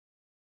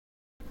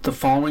The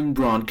following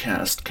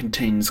broadcast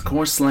contains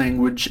coarse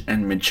language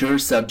and mature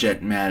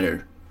subject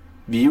matter.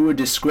 Viewer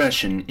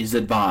discretion is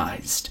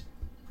advised.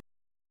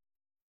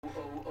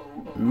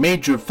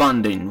 Major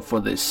funding for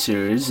this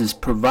series is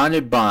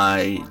provided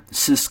by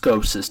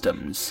Cisco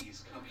Systems,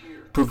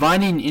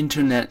 providing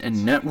internet and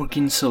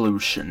networking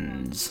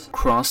solutions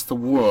across the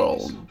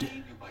world.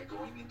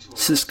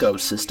 Cisco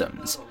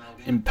Systems,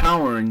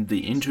 empowering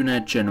the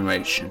internet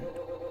generation.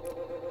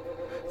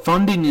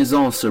 Funding is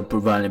also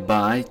provided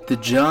by the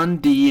John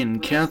D.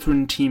 and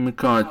Catherine T.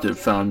 MacArthur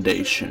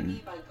Foundation,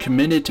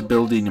 committed to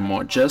building a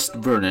more just,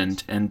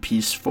 verdant, and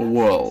peaceful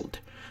world.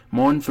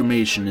 More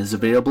information is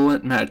available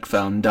at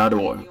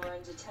macfound.org.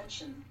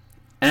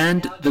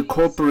 And the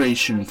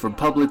Corporation for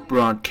Public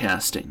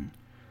Broadcasting,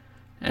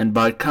 and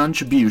by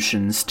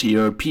contributions to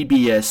your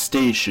PBS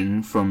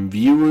station from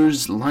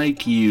viewers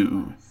like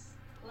you.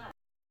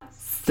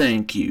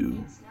 Thank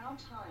you.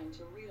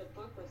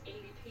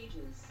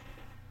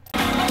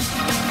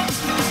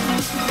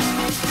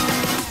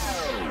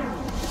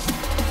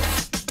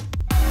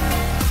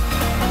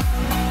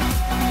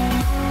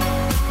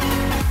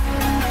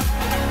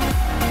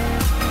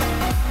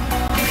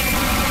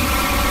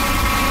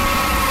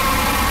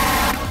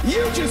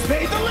 You just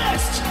made the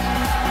list!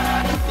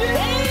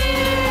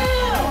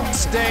 Yeah!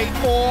 Stay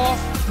off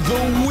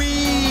the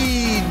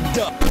weed!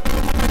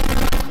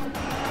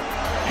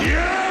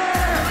 Yeah!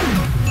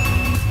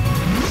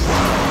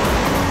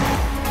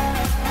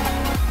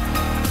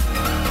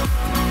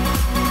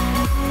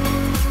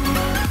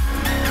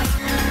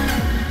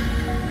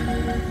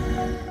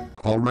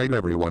 Alright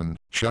everyone,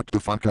 shut the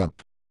fuck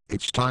up.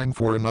 It's time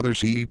for another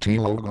CET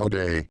logo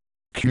day.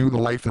 Cue the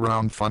life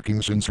around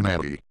fucking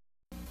Cincinnati.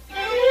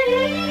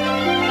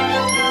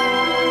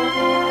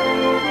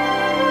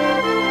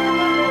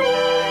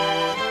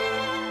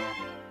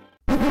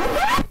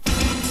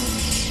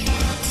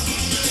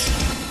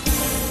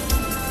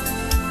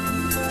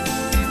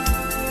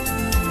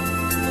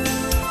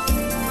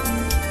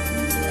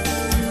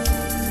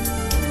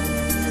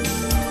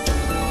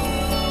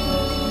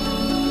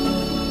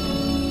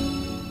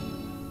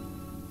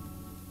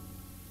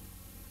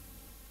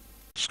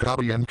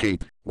 Scotty and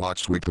Kate,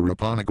 what's with the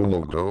Ropponica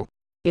logo?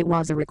 It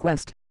was a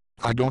request.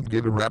 I don't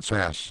give a rat's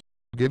ass.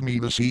 Give me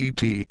the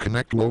CET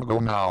Connect logo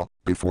now,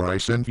 before I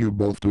send you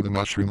both to the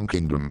Mushroom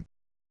Kingdom.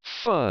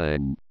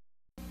 Fun.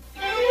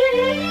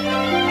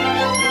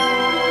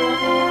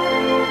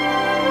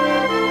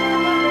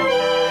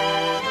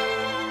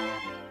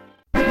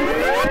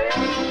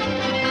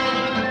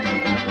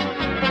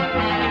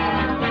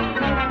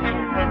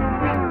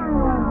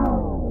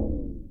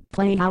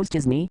 Playhouse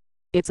Disney.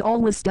 It's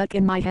always stuck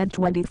in my head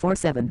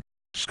 24/7.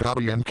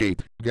 Scotty and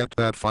Kate, get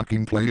that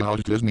fucking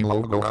Playhouse Disney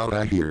logo out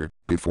of here,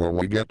 before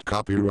we get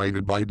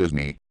copyrighted by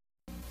Disney.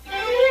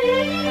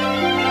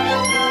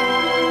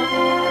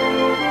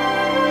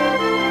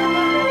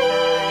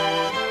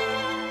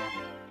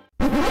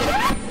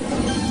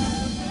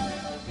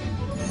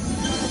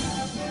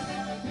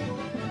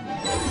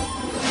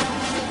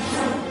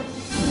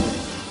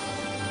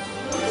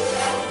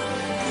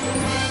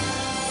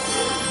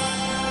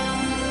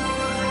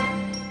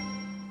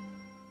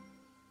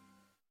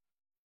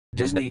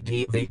 Disney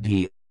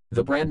DVD,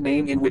 the brand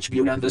name in which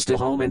Buena Vista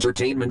Home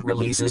Entertainment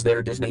releases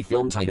their Disney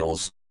film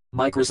titles.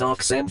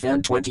 Microsoft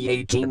SamFan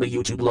 2018. The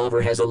YouTube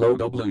lover has a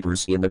logo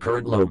bloopers in the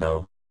current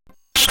logo.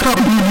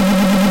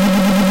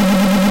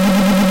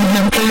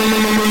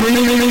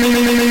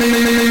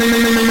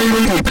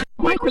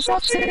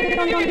 Microsoft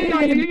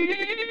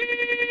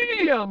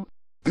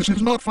This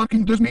is not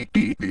fucking Disney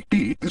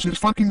DVD, this is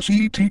fucking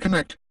CET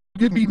Connect.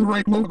 Give me the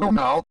right logo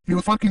now, you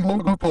fucking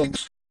logo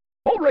punks.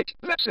 Alright,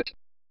 that's it.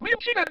 We've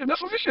seen that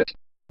enough of this shit.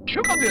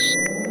 Choke on this.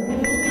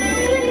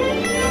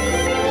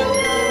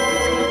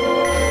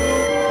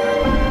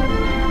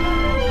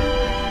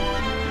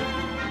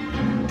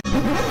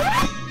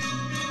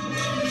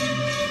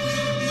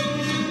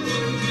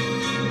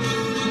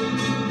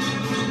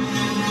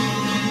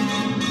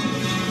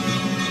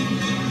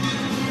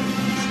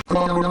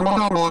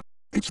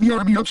 It's the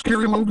army of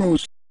scary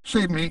logos.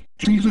 Save me,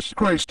 Jesus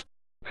Christ.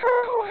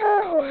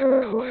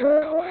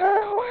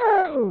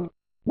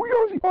 We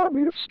are the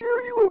army of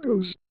scary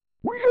logos.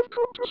 We have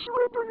come to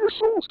surrender your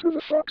souls to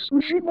the Fox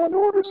regime on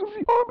orders of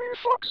the army of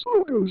Fox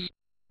logos.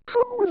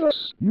 Come with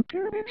us, you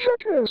puny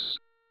jackass.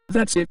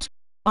 That's it.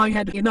 I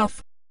had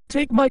enough.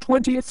 Take my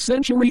 20th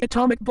century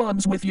atomic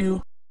bombs with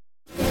you.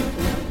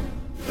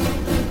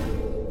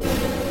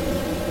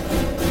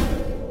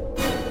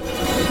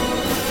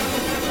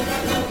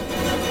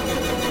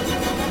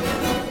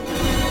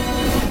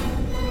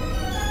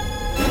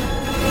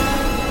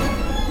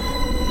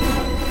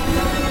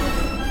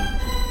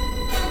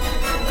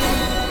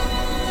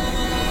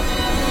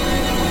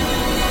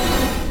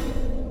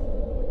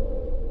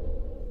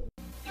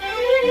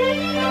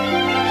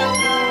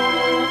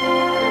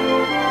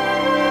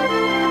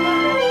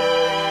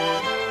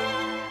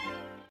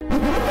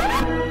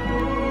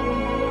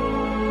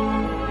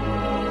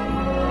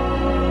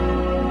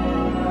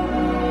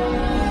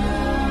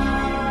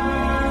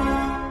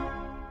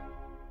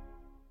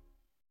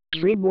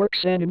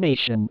 DreamWorks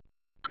Animation.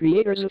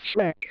 Creators of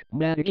Shrek,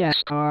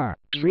 Madagascar,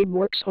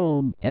 DreamWorks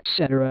Home,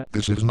 etc.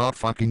 This is not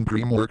fucking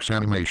DreamWorks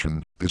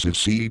Animation, this is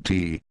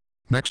CET.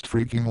 Next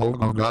freaking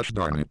logo, gosh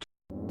darn it.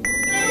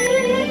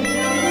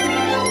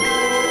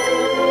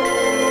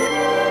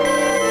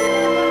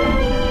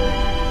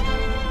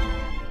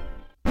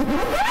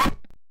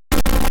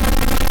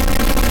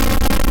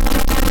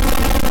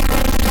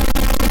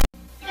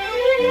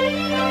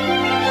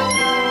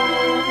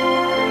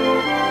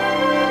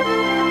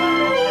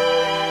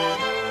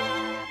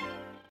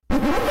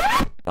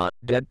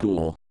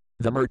 Deadpool.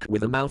 The merc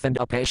with a mouth and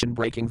a passion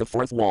breaking the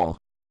fourth wall.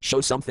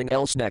 Show something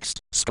else next,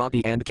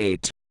 Scotty and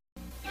Kate.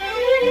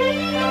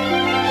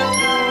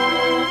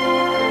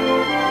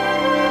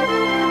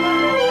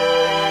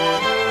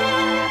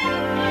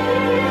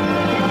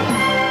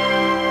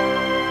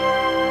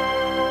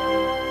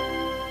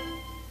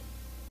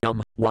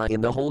 Why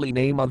in the holy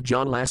name of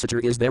John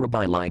Lasseter is there a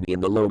byline in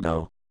the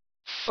logo?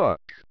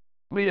 Fuck.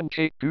 Me and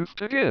Kate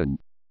goofed again.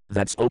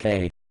 That's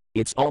okay.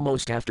 It's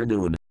almost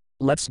afternoon.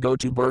 Let's go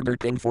to Burger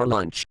King for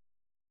lunch.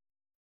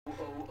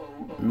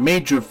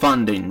 Major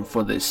funding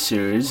for this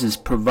series is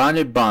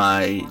provided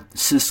by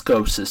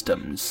Cisco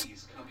Systems,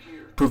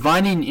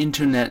 providing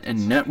internet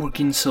and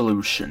networking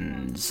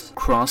solutions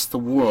across the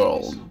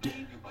world.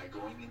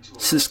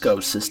 Cisco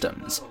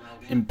Systems,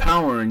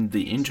 empowering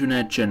the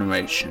internet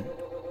generation.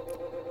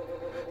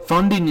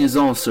 Funding is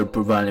also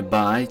provided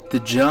by the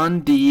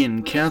John D.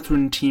 and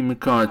Catherine T.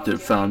 MacArthur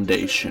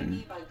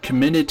Foundation,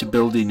 committed to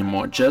building a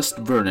more just,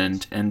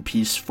 verdant, and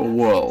peaceful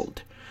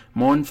world.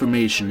 More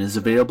information is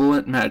available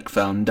at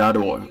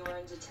macfound.org.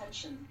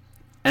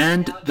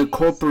 And the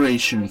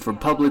Corporation for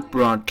Public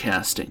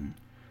Broadcasting,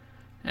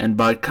 and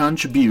by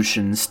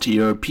contributions to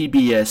your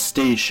PBS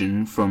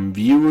station from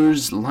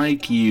viewers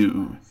like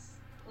you.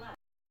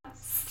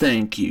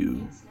 Thank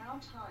you.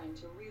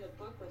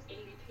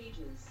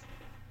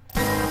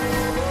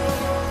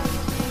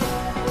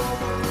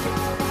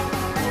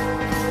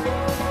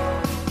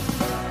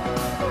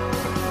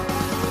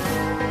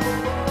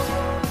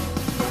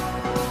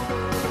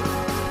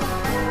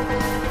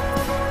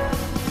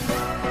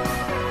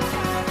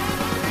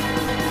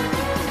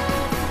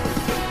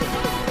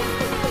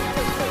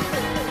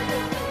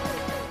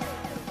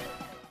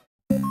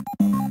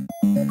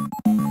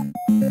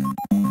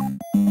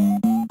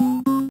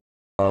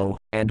 Oh,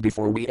 and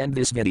before we end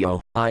this video,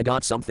 I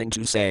got something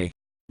to say.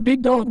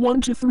 Big Dog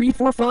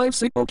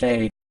 123456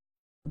 okay.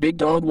 Big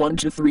Dog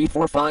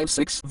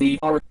 123456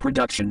 VR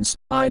Productions,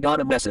 I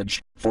got a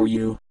message for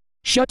you.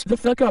 Shut the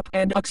fuck up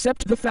and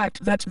accept the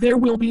fact that there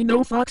will be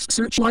no Fox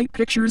Searchlight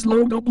Pictures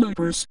logo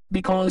bloopers,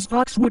 because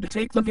Fox would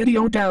take the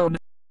video down.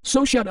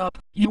 So shut up,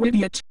 you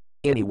idiot.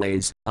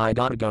 Anyways, I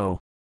gotta go.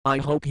 I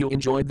hope you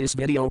enjoyed this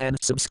video and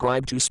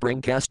subscribe to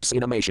Springcast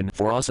Cinemation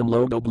for awesome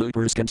logo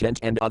bloopers content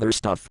and other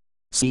stuff.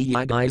 See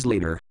ya guys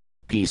later.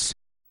 Peace.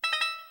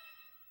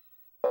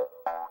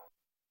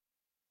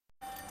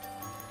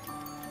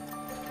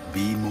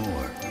 Be more.